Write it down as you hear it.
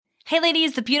Hey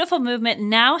ladies, the Beautiful Movement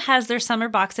now has their summer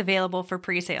box available for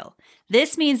pre-sale.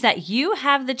 This means that you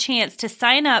have the chance to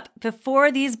sign up before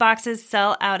these boxes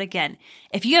sell out again.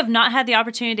 If you have not had the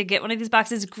opportunity to get one of these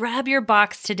boxes, grab your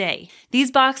box today.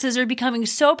 These boxes are becoming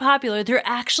so popular, they're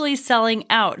actually selling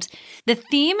out. The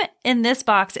theme in this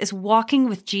box is Walking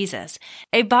with Jesus,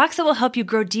 a box that will help you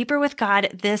grow deeper with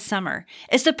God this summer.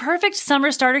 It's the perfect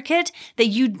summer starter kit that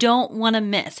you don't want to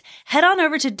miss. Head on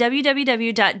over to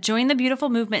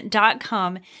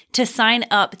www.jointhebeautifulmovement.com to sign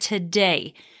up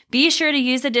today. Be sure to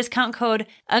use the discount code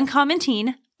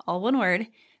UncommonTeen, all one word,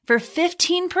 for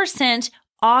 15%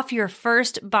 off your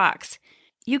first box.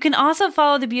 You can also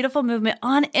follow the Beautiful Movement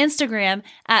on Instagram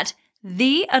at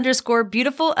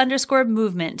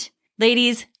 _beautiful_movement.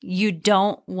 Ladies, you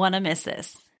don't want to miss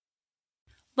this.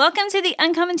 Welcome to the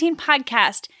Uncommon Teen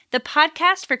Podcast, the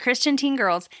podcast for Christian teen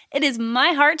girls. It is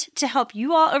my heart to help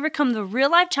you all overcome the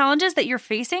real-life challenges that you're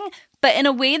facing, but in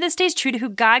a way that stays true to who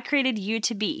God created you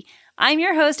to be. I'm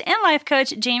your host and life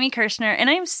coach, Jamie Kirshner, and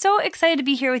I'm so excited to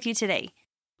be here with you today.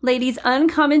 Ladies,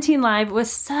 Uncommon Teen Live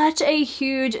was such a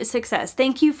huge success.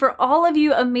 Thank you for all of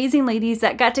you amazing ladies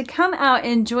that got to come out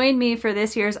and join me for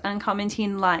this year's Uncommon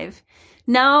Teen Live.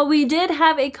 Now, we did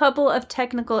have a couple of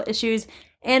technical issues,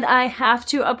 and I have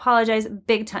to apologize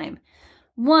big time.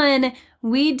 One,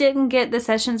 we didn't get the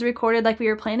sessions recorded like we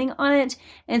were planning on it,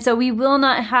 and so we will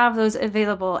not have those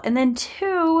available. And then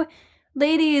two,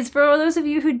 ladies, for those of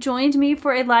you who joined me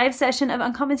for a live session of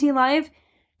Uncommon Teen Live,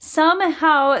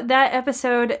 somehow that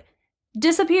episode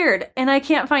disappeared and I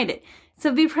can't find it.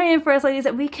 So be praying for us, ladies,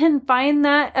 that we can find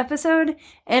that episode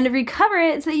and recover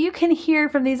it so that you can hear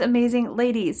from these amazing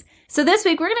ladies. So this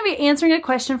week, we're going to be answering a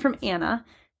question from Anna.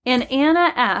 And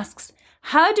Anna asks,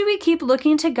 how do we keep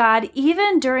looking to God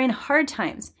even during hard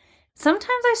times?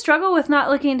 Sometimes I struggle with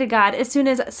not looking to God as soon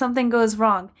as something goes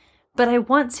wrong, but I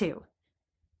want to.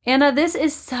 Anna, this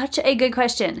is such a good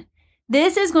question.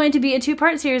 This is going to be a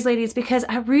two-part series, ladies, because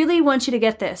I really want you to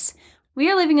get this. We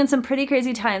are living in some pretty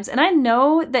crazy times, and I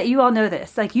know that you all know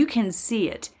this. Like, you can see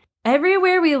it.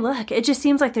 Everywhere we look, it just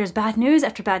seems like there's bad news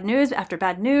after bad news after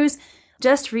bad news.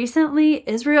 Just recently,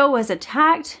 Israel was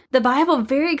attacked. The Bible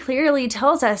very clearly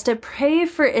tells us to pray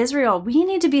for Israel. We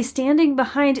need to be standing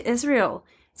behind Israel.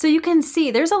 So you can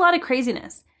see there's a lot of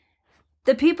craziness.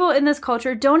 The people in this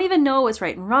culture don't even know what's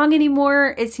right and wrong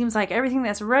anymore. It seems like everything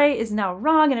that's right is now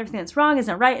wrong and everything that's wrong is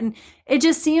not right. And it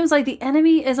just seems like the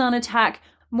enemy is on attack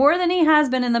more than he has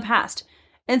been in the past.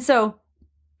 And so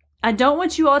I don't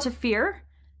want you all to fear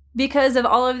because of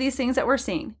all of these things that we're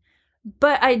seeing.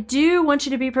 But I do want you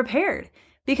to be prepared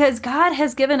because God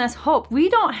has given us hope. We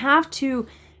don't have to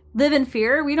live in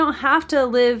fear. We don't have to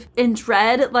live in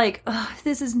dread like, oh,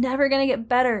 this is never going to get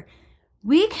better.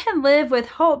 We can live with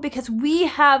hope because we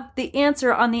have the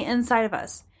answer on the inside of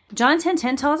us. John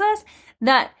 10:10 tells us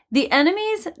that the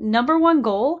enemy's number one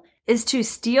goal is to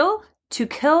steal, to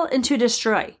kill, and to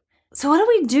destroy. So what do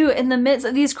we do in the midst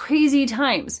of these crazy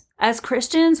times? As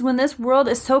Christians, when this world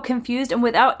is so confused and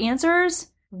without answers,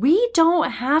 we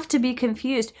don't have to be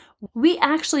confused. We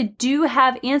actually do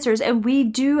have answers and we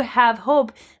do have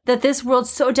hope that this world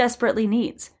so desperately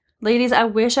needs. Ladies, I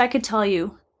wish I could tell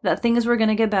you that things were going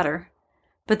to get better,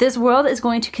 but this world is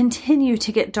going to continue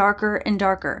to get darker and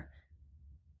darker.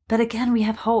 But again, we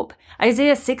have hope.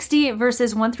 Isaiah 60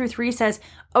 verses 1-3 says,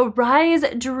 "Arise,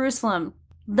 Jerusalem,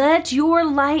 let your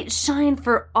light shine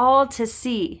for all to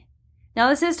see." Now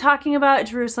this is talking about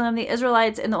Jerusalem, the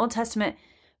Israelites in the Old Testament.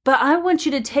 But I want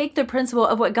you to take the principle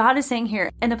of what God is saying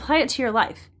here and apply it to your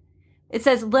life. It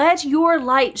says, let your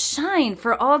light shine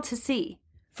for all to see.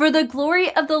 For the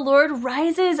glory of the Lord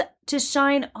rises to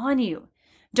shine on you.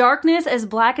 Darkness as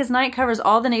black as night covers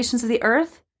all the nations of the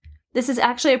earth. This is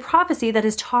actually a prophecy that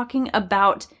is talking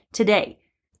about today.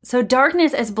 So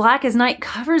darkness as black as night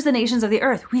covers the nations of the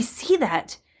earth. We see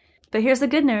that. But here's the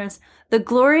good news. The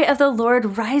glory of the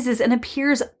Lord rises and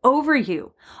appears over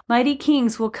you. Mighty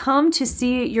kings will come to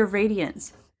see your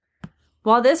radiance.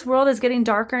 While this world is getting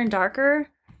darker and darker,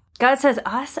 God says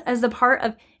us as the part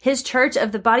of his church,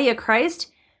 of the body of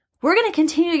Christ, we're going to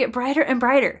continue to get brighter and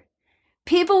brighter.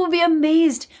 People will be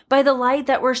amazed by the light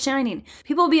that we're shining.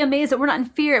 People will be amazed that we're not in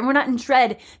fear and we're not in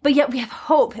dread, but yet we have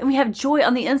hope and we have joy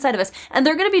on the inside of us. And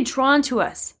they're going to be drawn to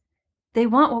us. They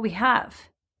want what we have.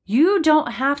 You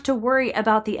don't have to worry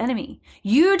about the enemy.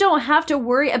 You don't have to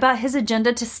worry about his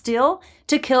agenda to steal,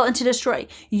 to kill, and to destroy.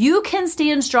 You can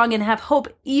stand strong and have hope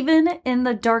even in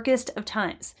the darkest of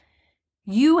times.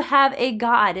 You have a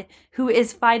God who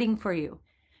is fighting for you,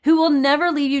 who will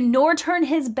never leave you nor turn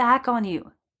his back on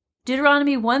you.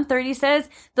 Deuteronomy 1:30 says,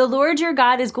 "The Lord your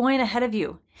God is going ahead of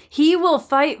you. He will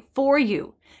fight for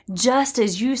you. just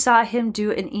as you saw him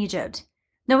do in Egypt.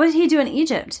 Now, what did he do in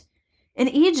Egypt? In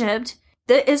Egypt,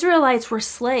 the Israelites were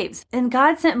slaves, and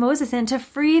God sent Moses in to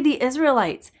free the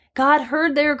Israelites. God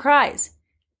heard their cries,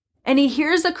 and he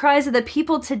hears the cries of the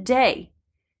people today.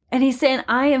 And he's saying,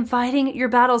 I am fighting your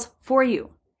battles for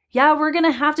you. Yeah, we're going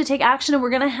to have to take action, and we're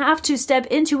going to have to step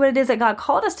into what it is that God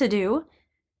called us to do,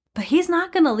 but he's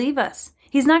not going to leave us.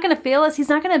 He's not going to fail us. He's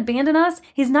not going to abandon us.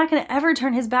 He's not going to ever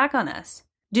turn his back on us.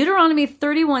 Deuteronomy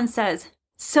 31 says,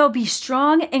 so be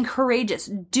strong and courageous.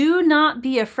 Do not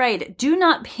be afraid. Do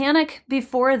not panic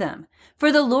before them.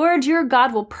 For the Lord your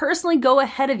God will personally go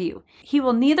ahead of you. He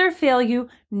will neither fail you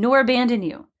nor abandon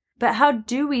you. But how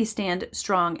do we stand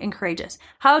strong and courageous?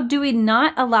 How do we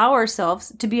not allow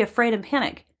ourselves to be afraid and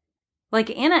panic?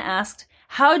 Like Anna asked,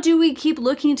 how do we keep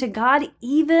looking to God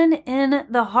even in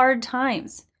the hard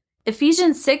times?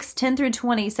 Ephesians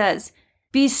 6:10-20 says,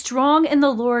 be strong in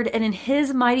the Lord and in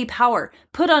his mighty power.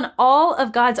 Put on all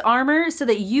of God's armor so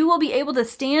that you will be able to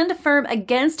stand firm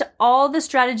against all the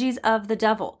strategies of the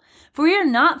devil. For we are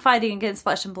not fighting against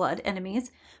flesh and blood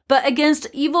enemies, but against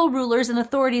evil rulers and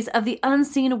authorities of the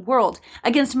unseen world,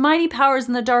 against mighty powers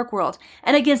in the dark world,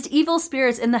 and against evil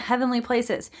spirits in the heavenly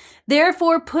places.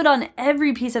 Therefore, put on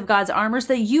every piece of God's armor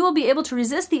so that you will be able to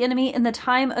resist the enemy in the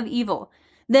time of evil.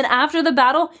 Then after the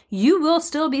battle, you will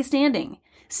still be standing.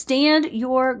 Stand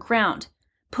your ground,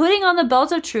 putting on the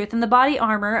belt of truth and the body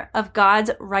armor of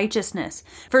God's righteousness.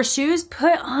 For shoes,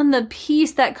 put on the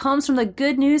peace that comes from the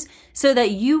good news so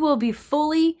that you will be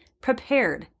fully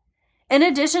prepared. In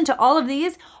addition to all of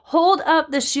these, hold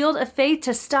up the shield of faith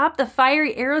to stop the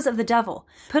fiery arrows of the devil.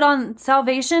 Put on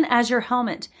salvation as your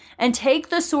helmet and take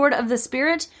the sword of the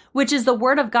Spirit, which is the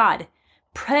word of God.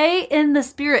 Pray in the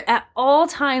Spirit at all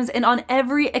times and on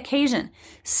every occasion.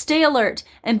 Stay alert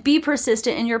and be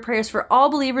persistent in your prayers for all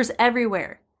believers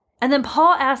everywhere. And then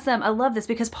Paul asks them, I love this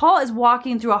because Paul is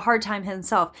walking through a hard time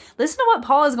himself. Listen to what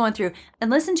Paul is going through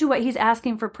and listen to what he's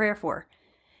asking for prayer for.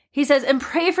 He says, and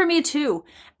pray for me too.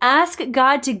 Ask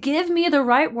God to give me the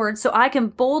right words so I can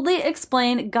boldly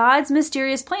explain God's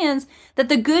mysterious plans, that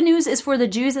the good news is for the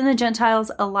Jews and the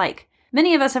Gentiles alike.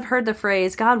 Many of us have heard the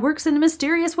phrase, God works in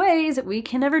mysterious ways. We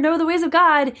can never know the ways of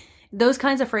God. Those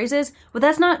kinds of phrases. Well,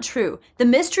 that's not true. The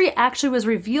mystery actually was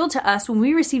revealed to us when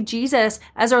we received Jesus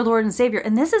as our Lord and Savior.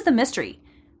 And this is the mystery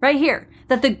right here,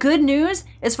 that the good news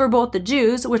is for both the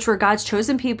Jews, which were God's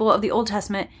chosen people of the Old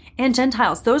Testament, and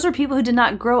Gentiles. Those were people who did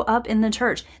not grow up in the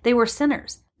church. They were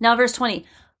sinners. Now, verse 20,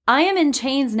 I am in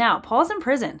chains now. Paul's in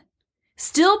prison,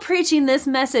 still preaching this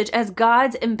message as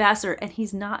God's ambassador, and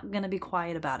he's not going to be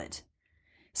quiet about it.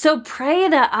 So pray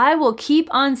that I will keep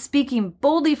on speaking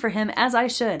boldly for him as I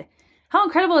should. How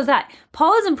incredible is that?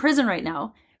 Paul is in prison right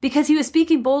now because he was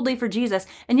speaking boldly for Jesus,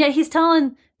 and yet he's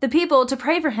telling the people to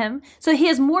pray for him so he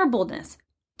has more boldness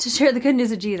to share the good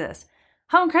news of Jesus.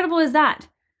 How incredible is that?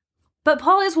 But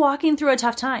Paul is walking through a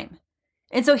tough time,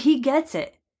 and so he gets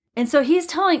it. And so he's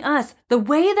telling us the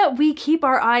way that we keep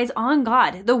our eyes on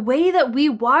God, the way that we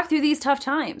walk through these tough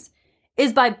times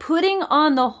is by putting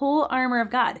on the whole armor of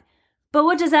God. But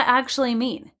what does that actually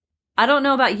mean? I don't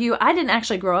know about you. I didn't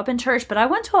actually grow up in church, but I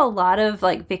went to a lot of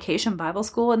vacation Bible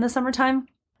school in the summertime.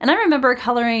 And I remember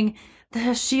coloring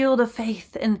the shield of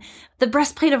faith and the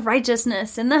breastplate of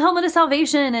righteousness and the helmet of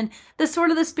salvation and the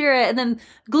sword of the Spirit, and then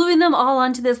gluing them all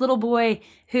onto this little boy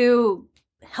who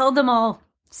held them all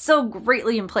so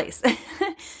greatly in place.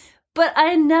 But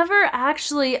I never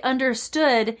actually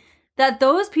understood that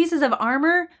those pieces of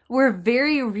armor were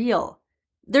very real.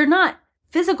 They're not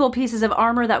physical pieces of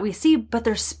armor that we see, but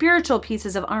they're spiritual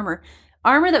pieces of armor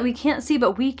that we can't see,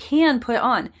 but we can put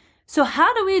on. So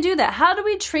how do we do that? How do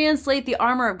we translate the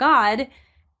armor of God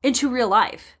into real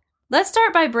life? Let's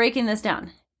start by breaking this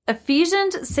down.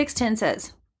 Ephesians 6:10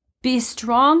 says, be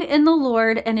strong in the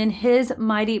Lord and in his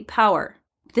mighty power.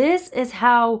 This is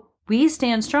how we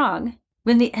stand strong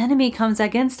when the enemy comes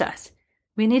against us.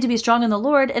 We need to be strong in the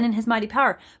Lord and in his mighty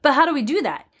power. But how do we do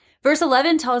that? Verse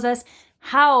 11 tells us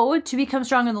how to become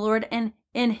strong in the Lord and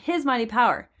in his mighty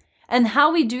power. And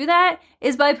how we do that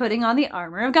is by putting on the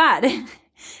armor of God,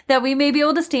 that we may be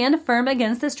able to stand firm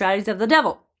against the strategies of the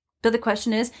devil. But the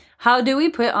question is, how do we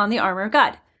put on the armor of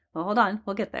God? Well, hold on,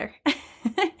 we'll get there.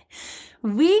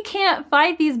 We can't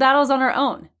fight these battles on our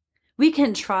own. We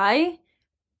can try,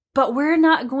 but we're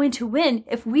not going to win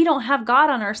if we don't have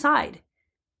God on our side.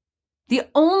 The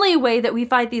only way that we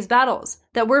fight these battles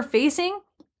that we're facing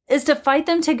is to fight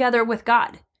them together with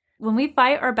God. When we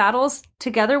fight our battles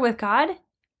together with God,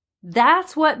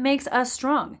 that's what makes us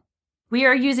strong. We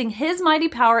are using his mighty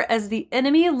power as the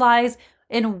enemy lies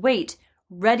in wait,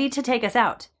 ready to take us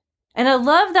out. And I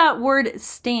love that word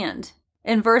stand.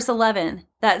 in verse 11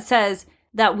 that says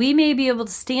that we may be able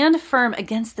to stand firm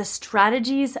against the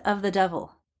strategies of the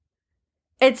devil.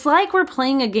 It's like we're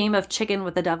playing a game of chicken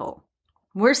with the devil.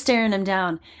 We're staring him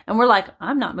down and we're like,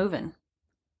 I'm not moving.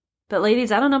 But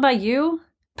ladies, I don't know about you,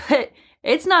 but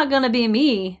it's not going to be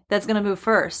me that's going to move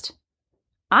first.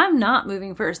 I'm not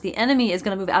moving first. The enemy is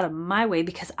going to move out of my way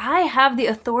because I have the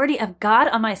authority of God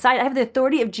on my side. I have the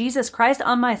authority of Jesus Christ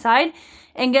on my side.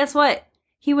 And guess what?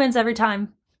 He wins every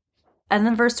time. And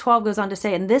then verse 12 goes on to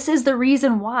say, and this is the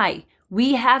reason why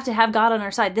we have to have God on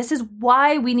our side. This is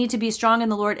why we need to be strong in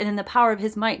the Lord and in the power of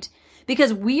his might,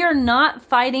 because we are not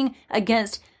fighting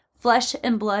against flesh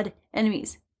and blood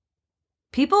enemies.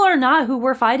 People are not who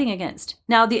we're fighting against.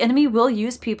 Now, the enemy will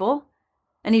use people,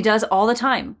 and he does all the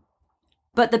time.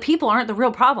 But the people aren't the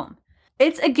real problem.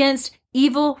 It's against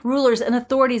evil rulers and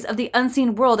authorities of the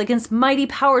unseen world, against mighty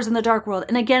powers in the dark world,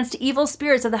 and against evil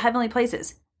spirits of the heavenly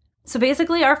places. So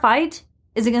basically, our fight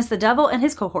is against the devil and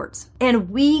his cohorts. And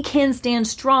we can stand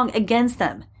strong against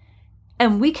them.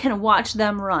 And we can watch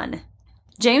them run.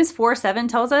 James 4:7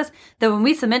 tells us that when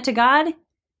we submit to God,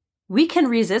 we can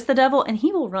resist the devil and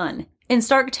he will run in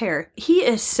stark terror. He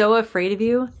is so afraid of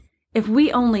you. If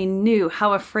we only knew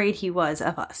how afraid he was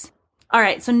of us. All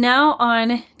right, so now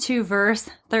on to verse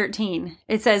 13.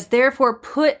 It says, therefore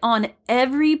put on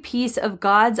every piece of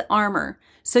God's armor,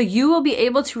 so you will be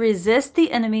able to resist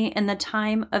the enemy in the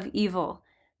time of evil.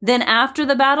 Then after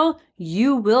the battle,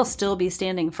 you will still be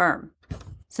standing firm.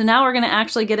 So now we're going to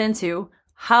actually get into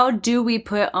how do we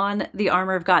put on the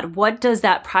armor of God? What does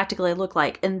that practically look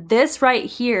like? And this right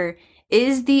here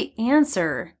is the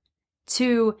answer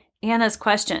to Anna's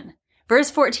question. Verse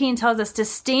 14 tells us to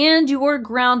stand your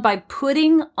ground by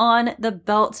putting on the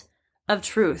belt of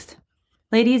truth.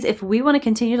 Ladies, if we want to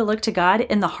continue to look to God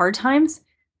in the hard times,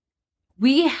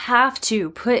 we have to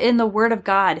put in the word of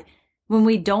God when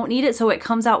we don't need it so it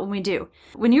comes out when we do.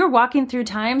 When you're walking through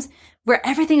times where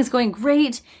everything is going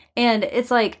great and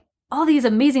it's like all these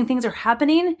amazing things are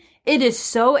happening, it is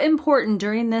so important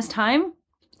during this time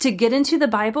to get into the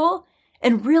Bible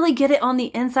and really get it on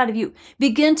the inside of you.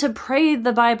 Begin to pray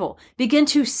the Bible. Begin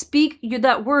to speak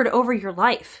that word over your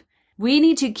life. We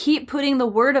need to keep putting the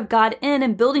word of God in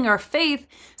and building our faith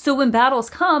so when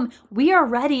battles come, we are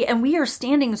ready and we are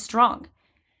standing strong.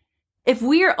 If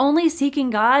we are only seeking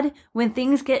God when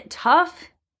things get tough,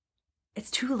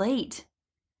 it's too late.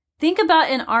 Think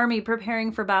about an army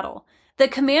preparing for battle. The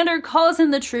commander calls in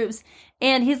the troops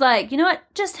and he's like, you know what?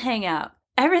 Just hang out.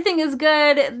 Everything is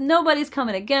good. Nobody's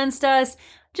coming against us.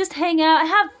 Just hang out,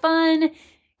 have fun,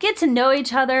 get to know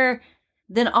each other.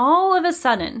 Then all of a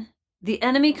sudden, the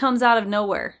enemy comes out of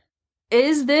nowhere.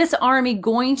 Is this army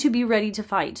going to be ready to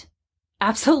fight?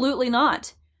 Absolutely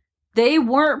not. They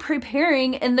weren't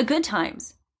preparing in the good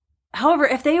times. However,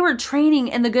 if they were training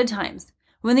in the good times,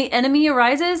 when the enemy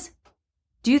arises,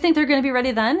 do you think they're going to be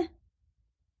ready then?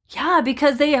 Yeah,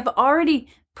 because they have already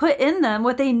put in them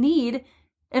what they need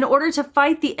in order to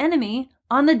fight the enemy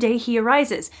on the day he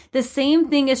arises. The same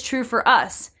thing is true for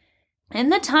us. In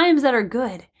the times that are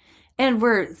good, and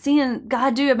we're seeing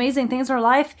God do amazing things in our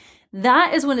life,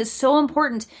 that is when it's so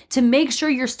important to make sure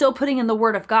you're still putting in the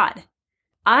word of God.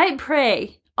 I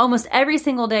pray almost every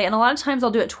single day, and a lot of times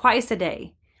I'll do it twice a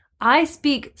day. I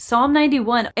speak Psalm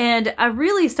 91, and I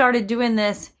really started doing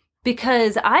this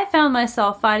because I found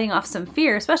myself fighting off some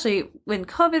fear, especially when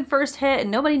COVID first hit and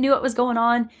nobody knew what was going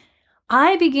on.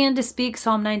 I began to speak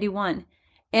Psalm 91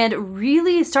 and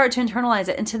really start to internalize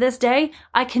it. And to this day,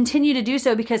 I continue to do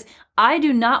so because I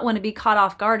do not want to be caught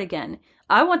off guard again.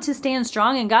 I want to stand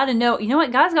strong in God and know, you know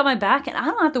what, God's got my back and I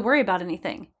don't have to worry about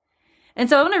anything. And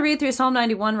so I'm going to read through Psalm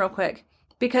 91 real quick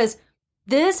because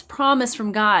this promise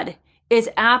from God is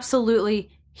absolutely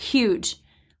huge.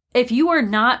 If you are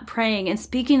not praying and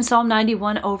speaking Psalm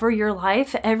 91 over your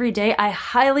life every day, I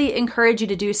highly encourage you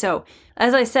to do so.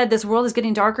 As I said, this world is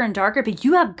getting darker and darker, but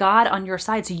you have God on your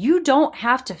side, so you don't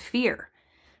have to fear.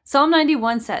 Psalm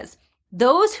 91 says,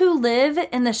 those who live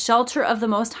in the shelter of the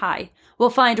Most High will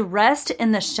find rest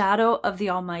in the shadow of the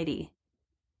Almighty.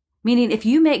 Meaning, if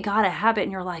you make God a habit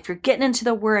in your life, you're getting into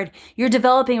the Word, you're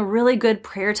developing a really good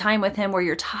prayer time with Him where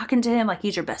you're talking to Him like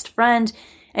He's your best friend,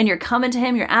 and you're coming to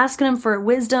Him, you're asking Him for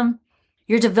wisdom,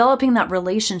 you're developing that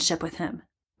relationship with Him.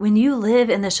 When you live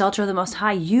in the shelter of the Most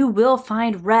High, you will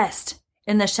find rest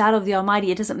in the shadow of the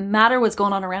Almighty. It doesn't matter what's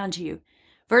going on around you.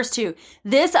 Verse 2,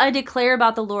 this I declare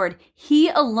about the Lord. He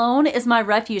alone is my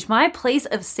refuge, my place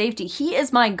of safety. He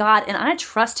is my God, and I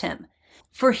trust Him.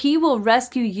 For He will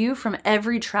rescue you from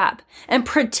every trap and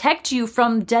protect you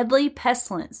from deadly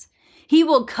pestilence. He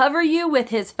will cover you with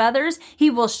his feathers. He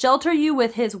will shelter you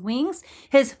with his wings.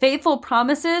 His faithful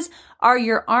promises are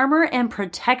your armor and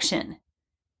protection.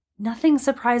 Nothing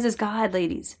surprises God,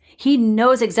 ladies. He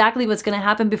knows exactly what's going to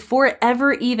happen before it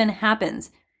ever even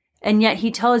happens. And yet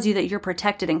he tells you that you're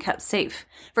protected and kept safe.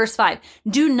 Verse 5,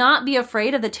 do not be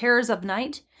afraid of the terrors of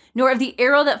night, nor of the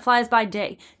arrow that flies by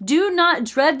day. Do not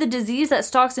dread the disease that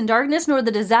stalks in darkness, nor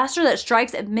the disaster that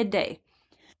strikes at midday.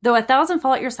 Though 1,000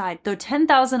 fall at your side, though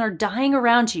 10,000 are dying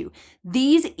around you,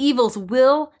 these evils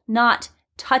will not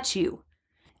touch you.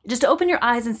 Just open your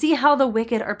eyes and see how the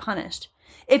wicked are punished.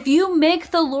 If you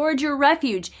make the Lord your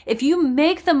refuge, if you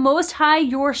make the Most High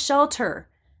your shelter,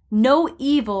 no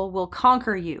evil will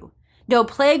conquer you. No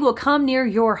plague will come near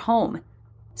your home.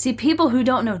 See, people who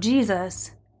don't know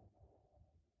Jesus,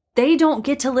 they don't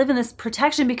get to live in this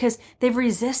protection because they've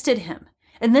resisted him.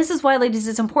 And this is why, ladies,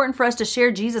 it's important for us to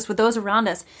share Jesus with those around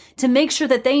us, to make sure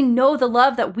that they know the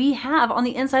love that we have on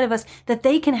the inside of us, that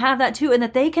they can have that too, and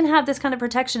that they can have this kind of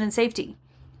protection and safety.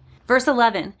 Verse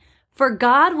 11, for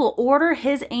God will order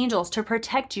his angels to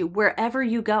protect you wherever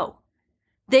you go.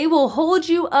 They will hold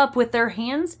you up with their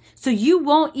hands so you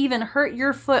won't even hurt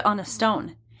your foot on a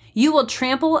stone. You will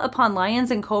trample upon lions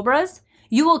and cobras.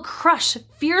 You will crush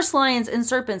fierce lions and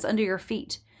serpents under your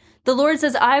feet. The Lord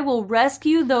says, I will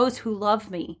rescue those who love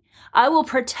me. I will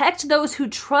protect those who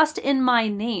trust in my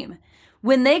name.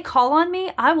 When they call on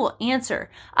me, I will answer.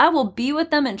 I will be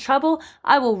with them in trouble.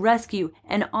 I will rescue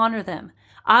and honor them.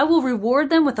 I will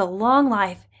reward them with a long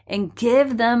life and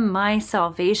give them my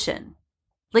salvation.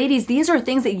 Ladies, these are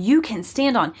things that you can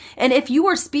stand on. And if you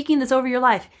are speaking this over your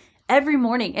life every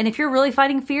morning, and if you're really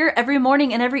fighting fear every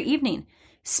morning and every evening,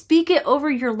 speak it over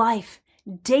your life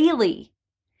daily.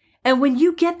 And when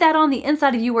you get that on the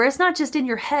inside of you, where it's not just in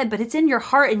your head, but it's in your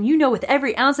heart, and you know with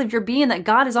every ounce of your being that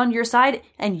God is on your side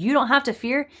and you don't have to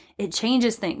fear, it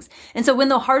changes things. And so when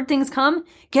the hard things come,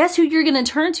 guess who you're going to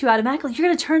turn to automatically? You're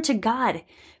going to turn to God,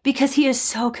 because he is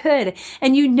so good.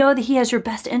 And you know that he has your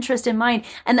best interest in mind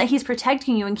and that he's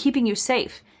protecting you and keeping you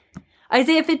safe.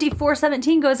 Isaiah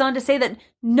 54:17 goes on to say that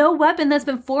no weapon that's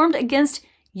been formed against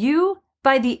you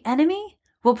by the enemy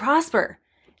will prosper.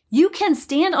 You can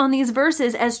stand on these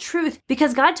verses as truth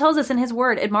because God tells us in his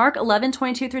word in Mark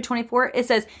 11:22-24, it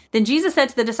says, then Jesus said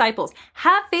to the disciples,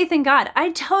 have faith in God.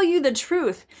 I tell you the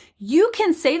truth. You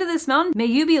can say to this mountain, may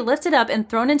you be lifted up and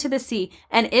thrown into the sea,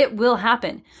 and it will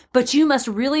happen. But you must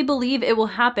really believe it will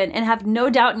happen and have no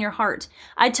doubt in your heart.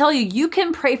 I tell you, you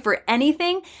can pray for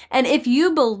anything, and if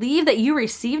you believe that you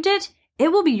received it,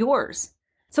 it will be yours.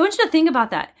 So I want you to think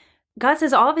about that. God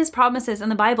says all of his promises in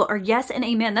the Bible are yes and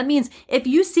amen. That means if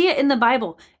you see it in the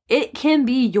Bible, it can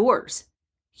be yours.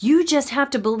 You just have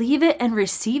to believe it and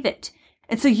receive it.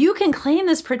 And so you can claim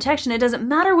this protection. It doesn't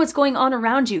matter what's going on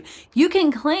around you. You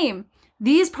can claim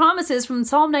these promises from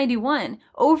Psalm 91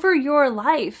 over your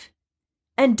life.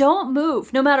 And don't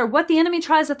move. No matter what the enemy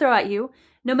tries to throw at you,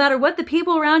 no matter what the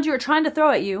people around you are trying to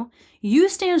throw at you, you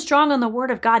stand strong on the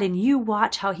word of God and you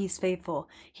watch how he's faithful.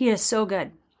 He is so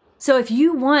good. So if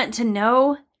you want to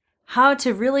know how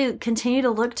to really continue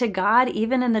to look to God,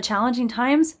 even in the challenging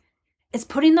times, it's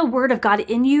putting the word of God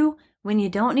in you when you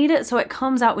don't need it, so it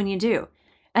comes out when you do.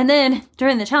 And then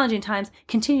during the challenging times,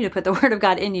 continue to put the word of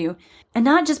God in you. And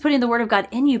not just putting the word of God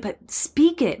in you, but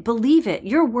speak it, believe it.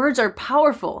 Your words are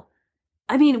powerful.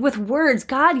 I mean, with words,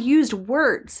 God used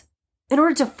words in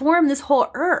order to form this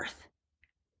whole earth.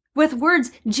 With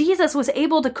words, Jesus was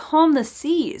able to calm the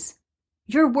seas.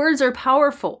 Your words are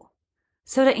powerful.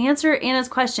 So to answer Anna's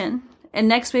question, and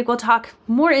next week we'll talk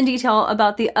more in detail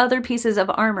about the other pieces of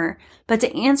armor, but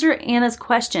to answer Anna's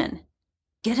question,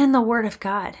 get in the word of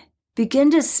God.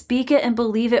 Begin to speak it and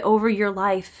believe it over your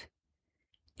life.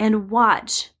 And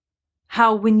watch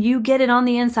how when you get it on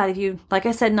the inside of you, like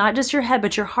I said, not just your head,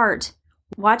 but your heart,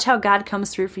 watch how God comes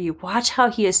through for you. Watch how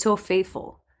he is so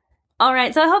faithful. All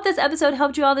right, so I hope this episode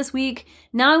helped you all this week.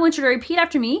 Now I want you to repeat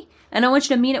after me, and I want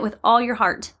you to mean it with all your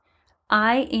heart.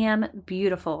 I am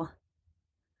beautiful.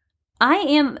 I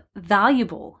am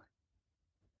valuable.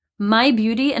 My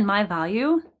beauty and my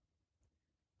value,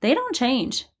 they don't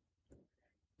change.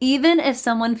 Even if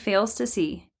someone fails to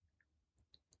see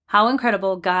how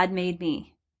incredible God made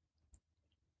me.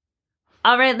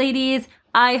 All right, ladies,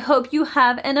 I hope you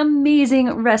have an amazing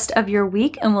rest of your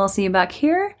week, and we'll see you back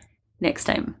here next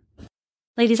time.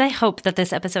 Ladies, I hope that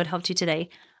this episode helped you today.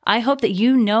 I hope that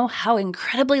you know how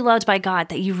incredibly loved by God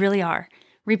that you really are.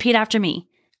 Repeat after me.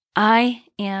 I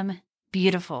am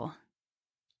beautiful.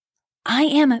 I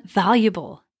am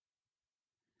valuable.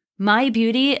 My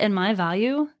beauty and my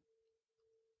value,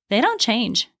 they don't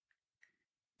change.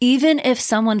 Even if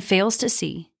someone fails to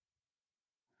see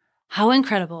how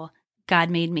incredible God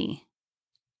made me.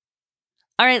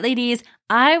 All right, ladies,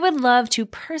 I would love to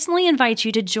personally invite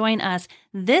you to join us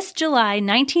this July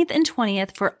 19th and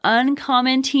 20th for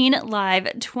Uncommon Teen Live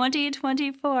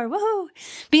 2024. Woohoo!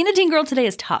 Being a teen girl today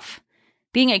is tough.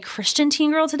 Being a Christian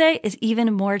teen girl today is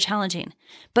even more challenging.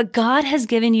 But God has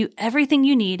given you everything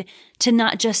you need to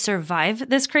not just survive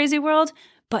this crazy world,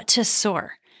 but to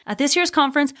soar. At this year's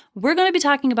conference, we're going to be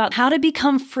talking about how to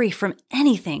become free from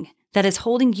anything that is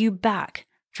holding you back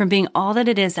from being all that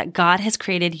it is that God has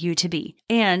created you to be.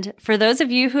 And for those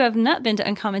of you who have not been to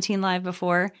Uncommon Teen Live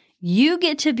before, you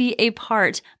get to be a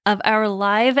part of our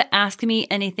live Ask Me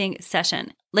Anything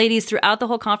session. Ladies, throughout the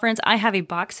whole conference, I have a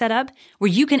box set up where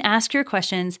you can ask your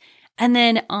questions. And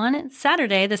then on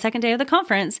Saturday, the second day of the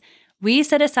conference, we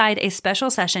set aside a special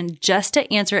session just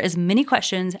to answer as many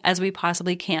questions as we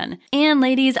possibly can. And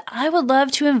ladies, I would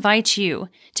love to invite you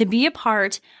to be a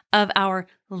part of our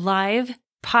live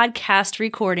podcast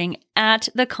recording at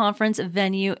the conference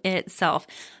venue itself.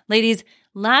 Ladies,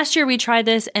 last year we tried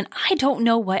this and I don't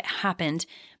know what happened,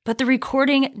 but the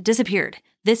recording disappeared.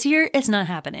 This year it's not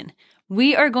happening.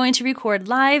 We are going to record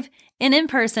live and in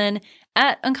person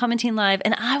at Uncommon Teen Live,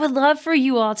 and I would love for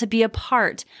you all to be a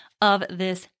part of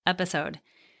this episode.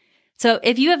 So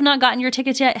if you have not gotten your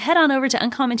tickets yet, head on over to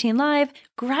Uncommon Teen Live,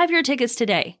 grab your tickets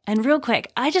today. And real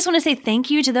quick, I just want to say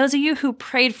thank you to those of you who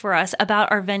prayed for us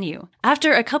about our venue.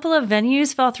 After a couple of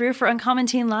venues fell through for Uncommon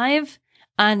Teen Live,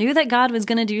 I knew that God was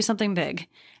going to do something big.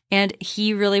 And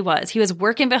He really was. He was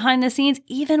working behind the scenes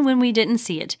even when we didn't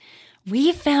see it.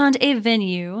 We found a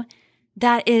venue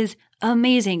that is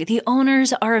amazing. The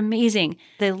owners are amazing.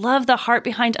 They love the heart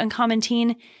behind Uncommon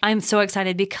Teen. I'm so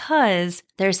excited because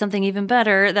there's something even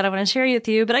better that I want to share with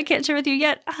you, but I can't share with you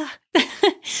yet.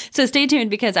 So stay tuned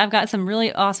because I've got some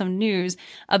really awesome news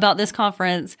about this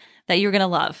conference that you're going to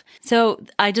love. So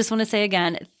I just want to say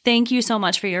again, thank you so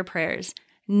much for your prayers.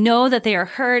 Know that they are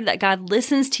heard, that God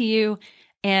listens to you.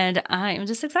 And I am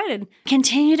just excited.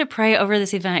 Continue to pray over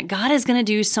this event. God is going to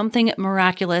do something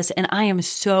miraculous, and I am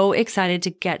so excited to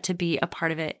get to be a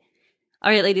part of it.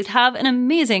 All right, ladies, have an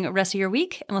amazing rest of your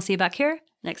week, and we'll see you back here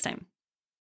next time.